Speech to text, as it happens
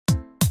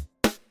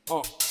Yeah.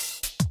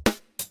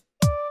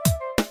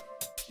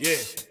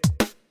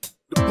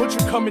 The butcher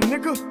coming,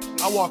 nigga.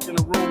 I walk in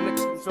the room,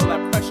 niggas can feel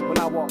that pressure when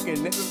I walk in,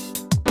 nigga.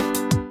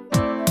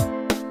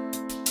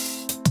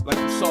 Like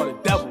you saw the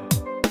devil.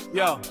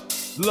 Yo,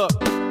 look,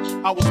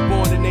 I was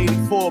born in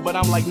 84, but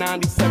I'm like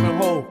 97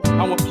 whole.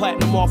 I went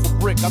platinum off a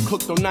brick, I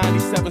cooked on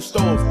 97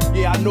 stoves.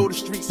 Yeah, I know the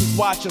streets is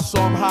watching, so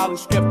I'm highly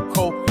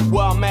skeptical.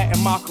 Where I'm at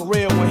in my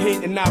career when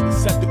hitting, I be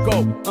set to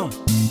go.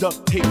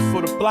 Duct tape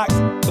for the blocks,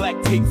 black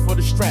tape for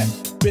the strap.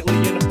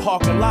 Bentley in the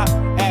parking lot,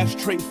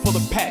 ashtray full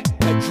of pack.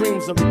 Had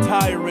dreams of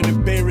retiring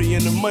and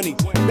burying the money.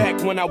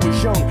 Back when I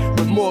was young,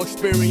 with more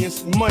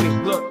experience than money.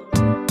 Look,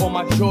 on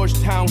my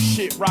Georgetown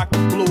shit,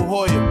 rockin' Blue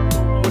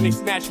Hoya. When they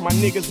snatch my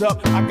niggas up,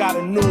 I got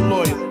a new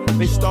lawyer.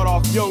 They start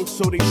off young,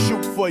 so they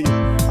shoot for you.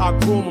 I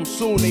groom them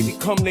soon, they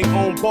become their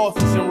own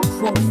bosses and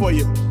recruit for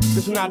you.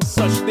 There's not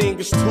such thing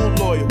as too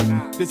loyal.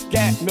 This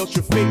gap melts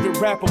your favorite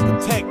rapper,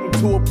 protect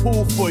into a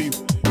pool for you.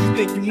 You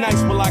think you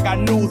nice, well I got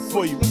news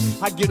for you.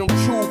 I get them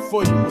chewed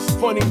for you. It's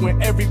funny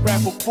when every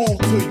rapper fool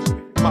to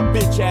you. My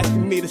bitch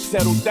asking me to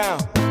settle down.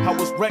 I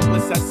was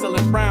reckless at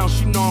selling brown.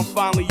 She know I'm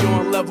finally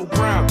on level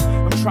ground.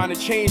 I'm trying to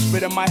change,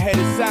 but in my head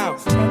it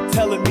sounds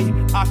telling me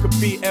I could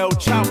be El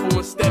Chapo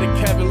instead of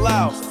Kevin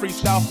Lyles.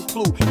 Freestyle for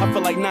Clue, I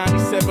feel like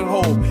 97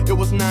 whole. It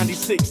was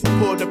 96,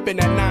 pulled up in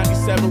that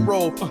 97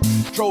 roll.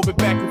 Drove it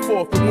back and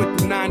forth and went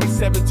through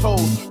 97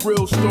 tolls.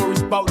 Real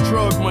stories about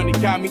drug money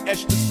got me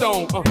extra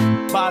stone.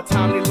 By the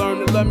time they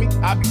learn to love me,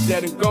 I be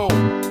dead and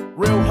gone.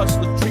 Real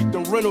hustlers treat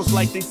them rentals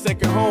like they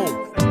second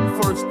home.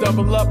 First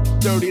double up,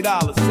 $30,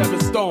 7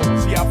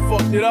 stones. See, I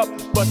fucked it up,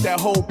 but that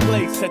whole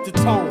place set the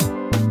tone.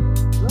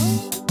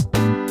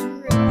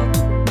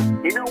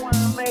 You know why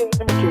I'm made?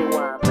 Let me tell you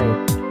why I'm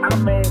made.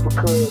 I'm made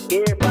because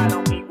everybody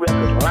on these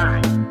records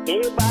lying.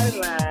 Everybody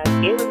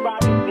lying.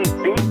 Everybody is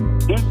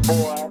big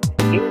boy.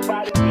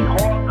 Everybody be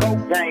hardcore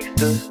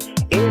gangsters.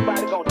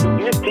 Everybody gonna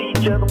do this to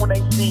each other when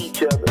they see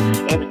each other.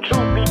 And the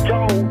truth be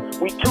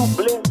told, we too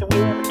blessed and we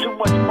having too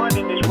much money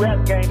in this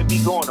rap game to be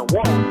going to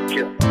war with each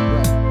other.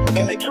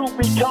 And the truth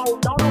be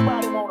told, don't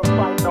nobody want to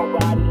fight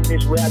nobody in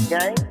this rap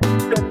game.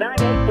 Because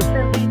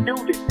 98% of these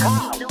dudes is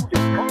cow.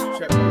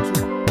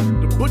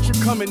 The butcher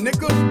coming,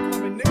 nigga.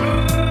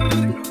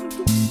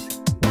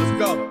 Let's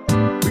go.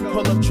 We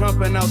pull up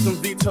jumping out some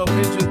V12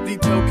 engines,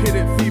 detail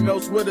kitted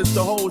females with us.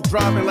 The hoes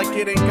driving like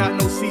it ain't got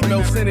no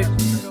seatbelts in it.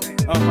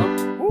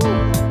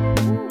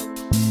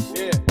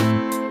 Yeah.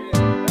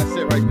 That's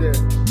it right there.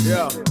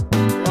 Yeah.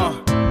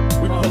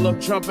 We pull up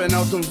jumping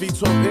out them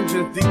V12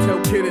 engines, detail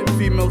kitted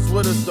females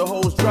with us. The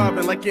hoes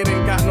driving like it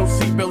ain't got no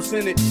seatbelts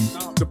in it.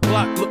 The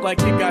block look like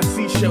it got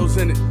seashells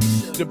in it.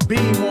 The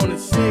beam on the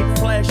SIG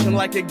flashing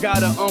like it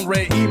got an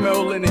unread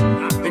email in it.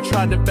 They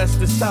tried their best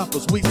to stop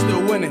us, we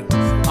still winning.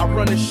 I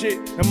run the shit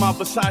and my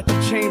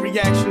Versace chain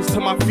reactions to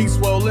my feet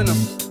swell in them.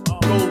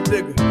 Gold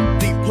digger,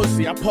 deep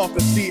pussy, I park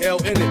a CL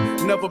in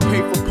it. Never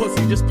pay for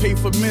pussy, just pay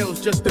for meals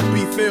just to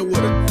be fair with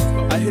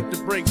her. I hit the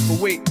brakes, but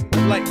wait,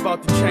 the light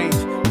about to change.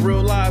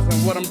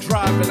 Realizing what I'm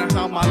driving and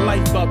how my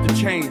life about to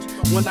change.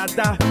 When I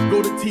die,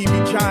 go to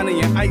TV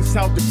Johnny and ice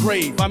out the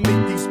grave. I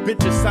make these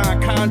bitches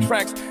sign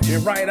contracts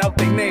and write out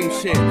their name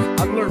shit.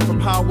 I learned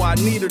from how I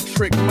need a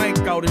trick, Mike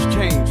out his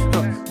change.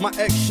 My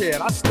ex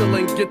shared, I still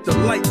ain't get the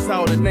lights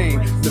out of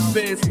name. The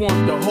feds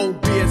want the whole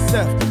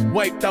BSF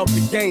wiped out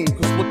the game.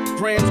 Cause what the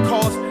grams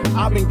cost,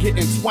 I've been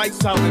getting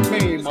twice out the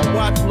name. My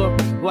watch look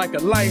like a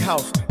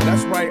lighthouse,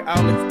 that's right,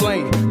 I'll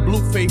explain.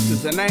 Blue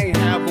faces and I ain't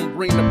have them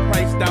bring the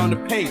price down to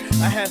pay.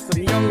 I had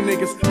some young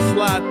niggas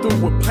slide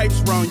through with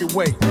pipes round your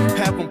way.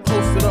 Have them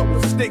posted up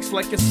with sticks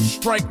like it's a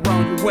strike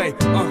round your way.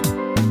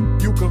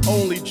 You can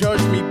only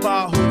judge me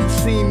by who you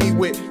see me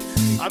with.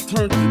 I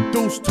turned the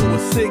deuce to a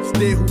 6,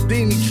 did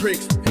Houdini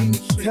tricks.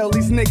 Tell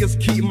these niggas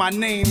keep my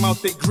name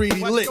out they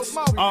greedy lips.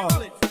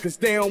 Cause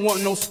they don't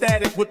want no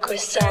static with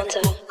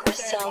Griselda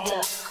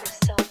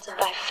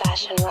by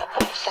Fashion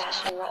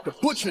Rock, The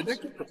butcher,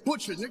 nigga, the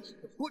butcher, nigga,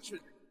 the butcher.